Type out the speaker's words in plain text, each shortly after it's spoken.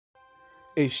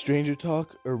A Stranger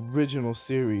Talk original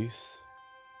series.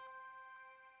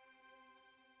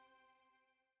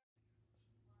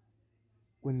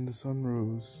 When the sun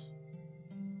rose,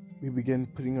 we began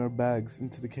putting our bags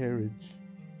into the carriage.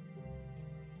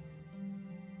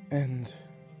 And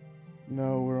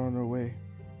now we're on our way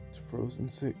to Frozen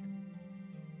Sick.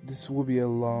 This will be a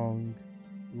long,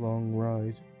 long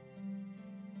ride.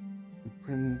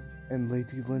 And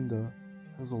Lady Linda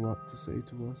has a lot to say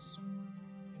to us.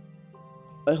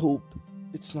 I hope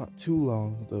it's not too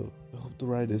long, though. I hope the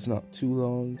ride is not too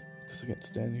long, because I can't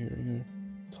stand hearing her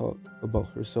talk about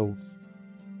herself.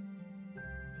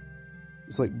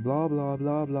 It's like blah, blah,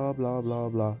 blah, blah, blah, blah,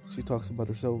 blah. She talks about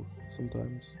herself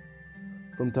sometimes,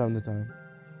 from time to time.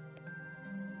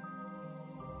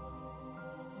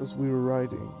 As we were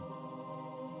riding,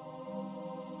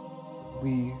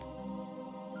 we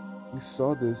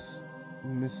saw this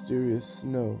mysterious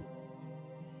snow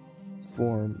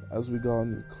form as we got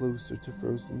closer to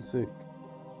Frozen Sick.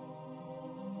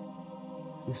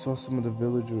 We saw some of the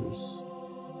villagers,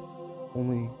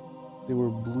 only they were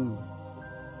blue.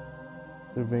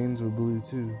 Their veins were blue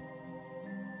too.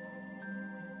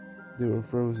 They were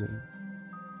frozen.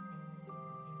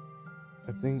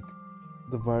 I think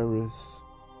the virus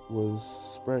was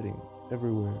spreading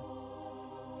everywhere.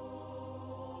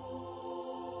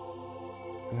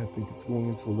 And I think it's going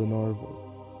into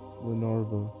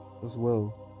Lenarva as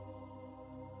well.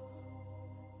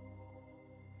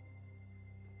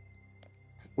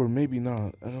 Or maybe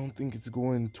not. I don't think it's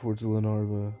going towards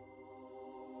Lenarva.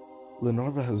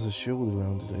 Lenarva has a shield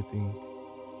around it, I think.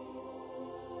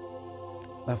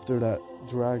 After that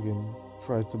dragon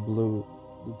tried to blow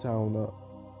the town up.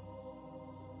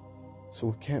 So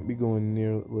it can't be going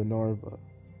near Lenarva.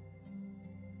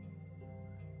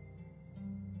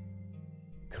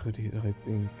 Could it, I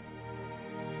think?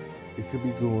 It could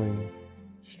be going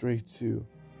straight to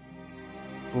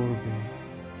Forbian.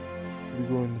 It could be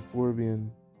going to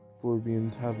Forbian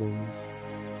Taverns.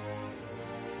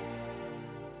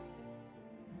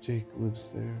 Jake lives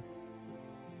there.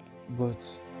 But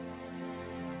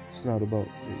it's not about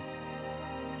Jake.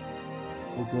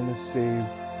 We're gonna save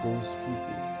those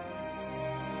people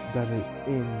that are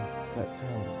in that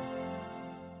town.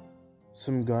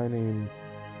 Some guy named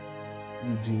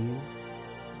Eugene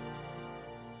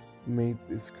made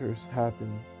this curse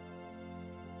happen,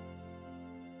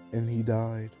 and he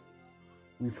died.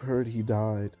 We've heard he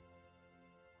died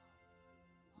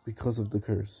because of the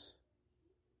curse.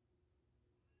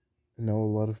 And now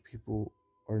a lot of people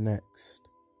are next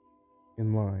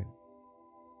in line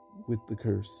with the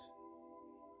curse.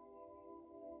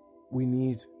 We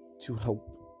need to help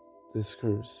this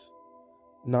curse,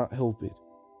 not help it,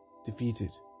 defeat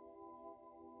it,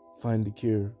 find the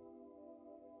cure.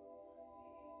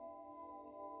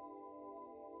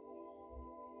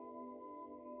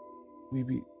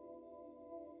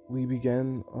 We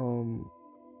began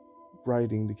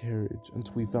riding the carriage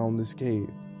until we found this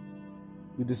cave.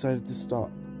 We decided to stop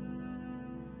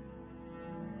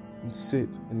and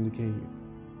sit in the cave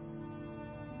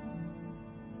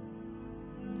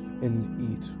and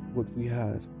eat what we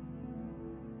had.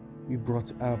 We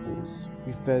brought apples.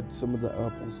 We fed some of the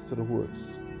apples to the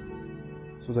horse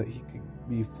so that he could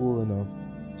be full enough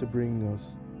to bring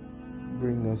us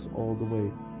all the way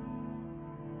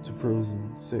to the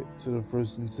Frozen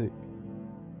Sick.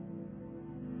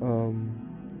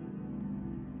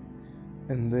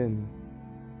 And then,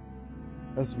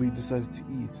 as we decided to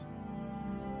eat,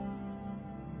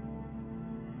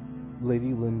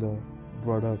 Lady Linda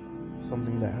brought up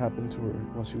something that happened to her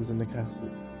while she was in the castle.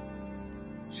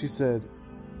 She said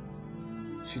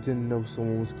she didn't know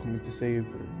someone was coming to save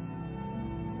her.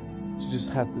 She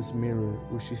just had this mirror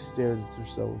where she stared at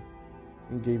herself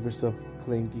and gave herself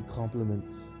clanky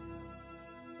compliments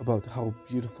about how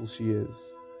beautiful she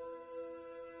is,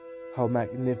 how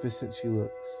magnificent she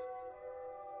looks.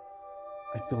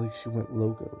 I feel like she went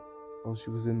loco while she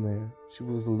was in there. She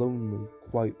was lonely,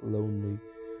 quite lonely,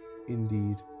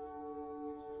 indeed.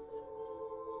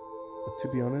 But to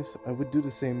be honest, I would do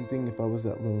the same thing if I was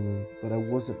that lonely, but I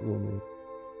wasn't lonely.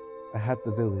 I had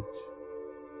the village.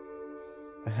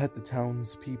 I had the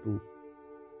townspeople.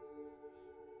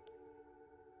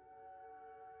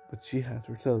 But she had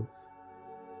herself.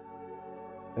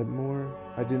 Edmure,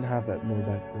 I didn't have Edmure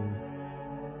back then.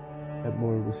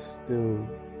 Edmure was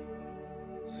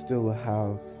still a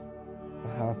half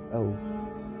elf.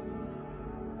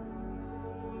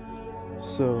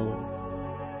 So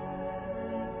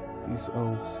these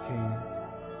elves came.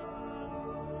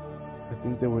 I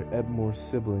think they were Edmure's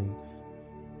siblings.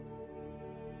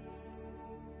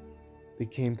 They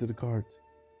came to the cart.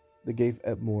 They gave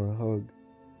Edmure a hug.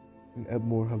 and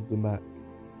Edmure hugged him back.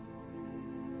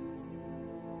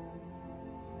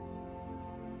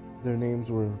 Their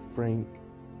names were Frank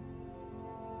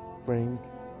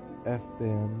F.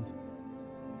 Band,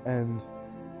 and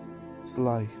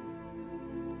Slife.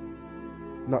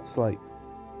 Not Slight.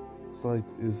 Slight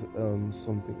is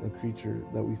something, a creature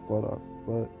that we fought off,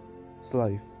 but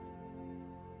Slife.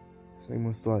 His name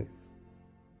was Slife.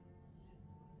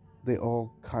 They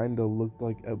all kinda looked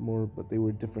like Edmure, but they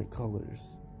were different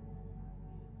colors.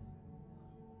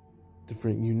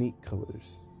 Different unique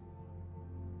colors.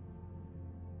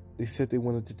 They said they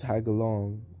wanted to tag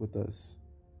along with us.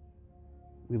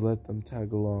 We let them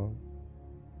tag along.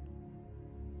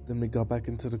 Then we got back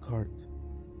into the cart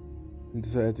and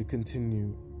decided to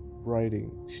continue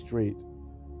riding straight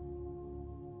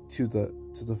to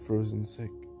the frozen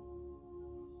sick.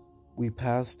 We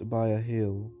passed by a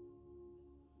hill.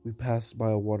 We passed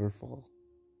by a waterfall.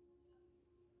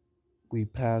 We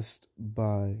passed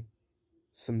by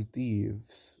some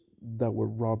thieves that were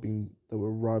robbing the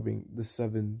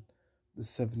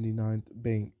 79th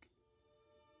bank.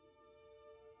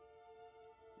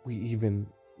 We even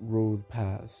rode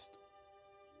past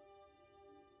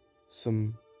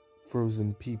some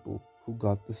frozen people who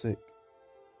got the sick.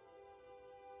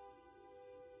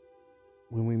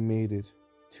 When we made it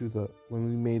to the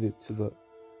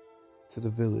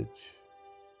village,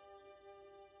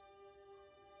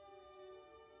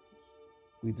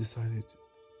 we decided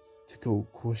to go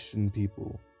question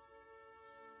people.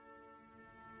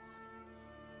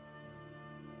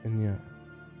 And yeah.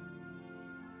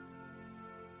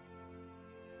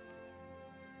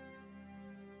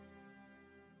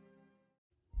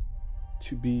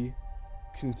 To be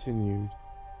continued.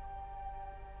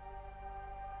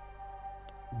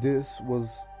 This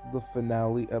was the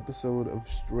finale episode of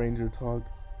Stranger Talk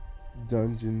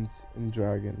Dungeons and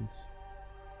Dragons.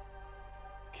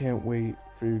 Can't wait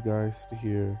for you guys to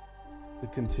hear the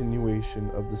continuation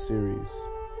of the series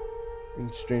in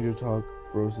Stranger Talk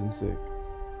Frozen Sick,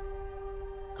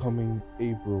 coming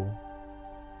April.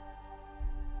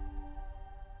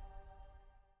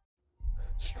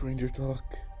 Stranger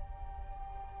Talk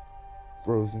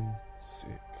Frozen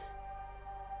Sick.